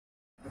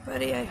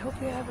everybody. I hope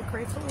you have a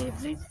grateful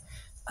evening.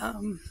 I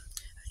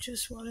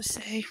just want to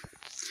say,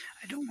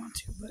 I don't want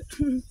to, but,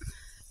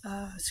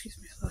 excuse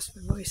me, I lost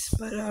my voice,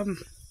 but,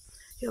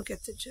 you'll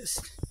get the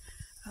gist.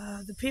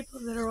 The people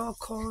that are all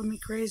calling me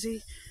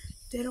crazy,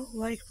 they don't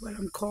like what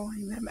I'm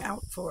calling them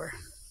out for,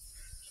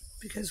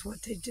 because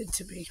what they did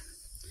to me.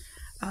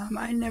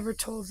 I never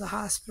told the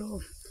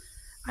hospital.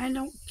 I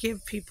don't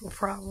give people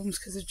problems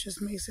because it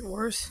just makes it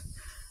worse.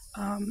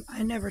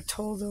 I never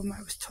told them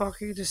I was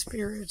talking to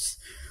spirits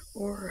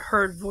or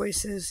heard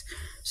voices.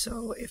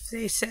 So if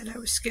they said I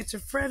was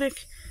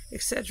schizophrenic,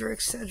 etc.,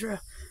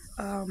 etc.,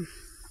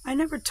 I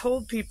never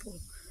told people,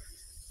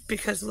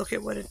 because look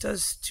at what it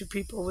does to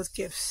people with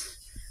gifts.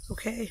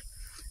 Okay?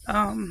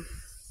 And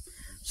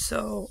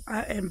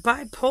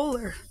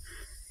bipolar,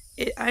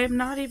 I am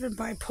not even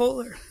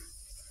bipolar.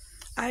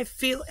 I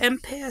feel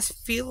empaths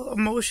feel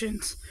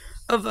emotions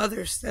of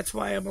others. That's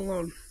why I'm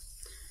alone.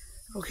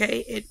 Okay,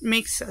 it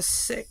makes us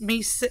sick.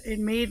 It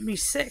made me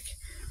sick.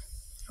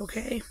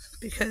 Okay,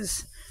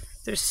 because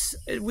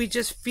we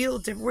just feel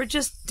different. We're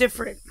just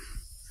different.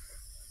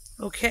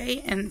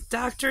 Okay, and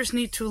doctors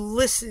need to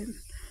listen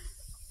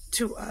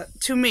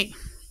to me.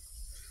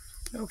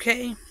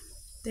 Okay,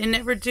 they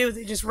never do.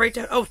 They just write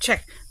down, oh,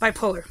 check,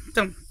 bipolar,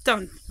 done.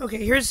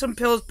 Okay, here's some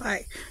pills.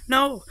 Bye.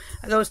 No,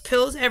 those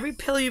pills. Every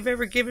pill you've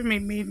ever given me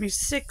made me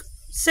sick.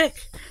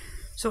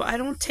 So I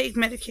don't take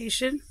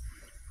medication.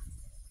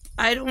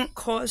 I don't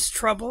cause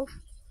trouble.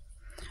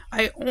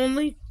 I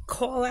only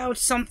call out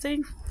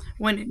something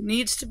when it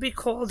needs to be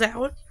called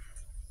out,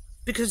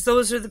 because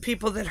those are the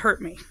people that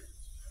hurt me.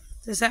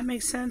 Does that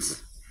make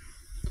sense?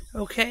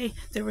 Okay?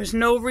 There was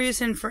no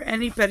reason for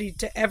anybody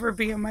to ever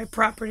be on my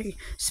property,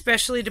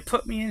 especially to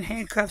put me in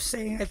handcuffs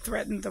saying I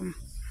threatened them.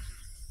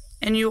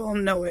 And you all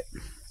know it.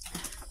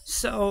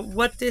 So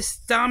what this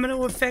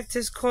domino effect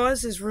has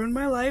caused is ruined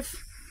my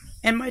life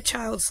and my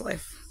child's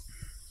life.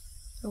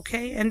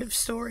 Okay? End of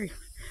story.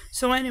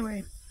 So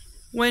anyway,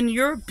 when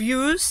you're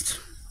abused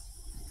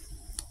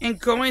and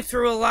going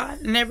through a lot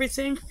and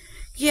everything,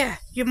 yeah,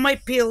 you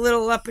might be a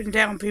little up and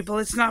down, people.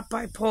 It's not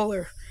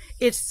bipolar.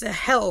 It's the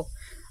hell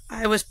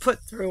I was put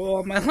through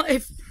all my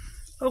life.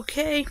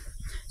 Okay?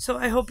 So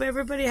I hope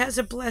everybody has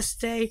a blessed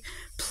day.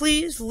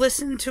 Please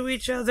listen to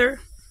each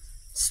other.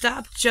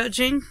 Stop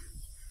judging.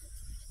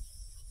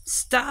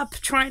 Stop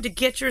trying to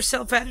get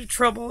yourself out of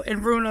trouble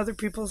and ruin other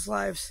people's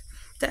lives.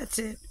 That's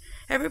it.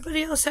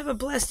 Everybody else have a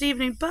blessed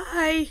evening.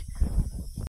 Bye.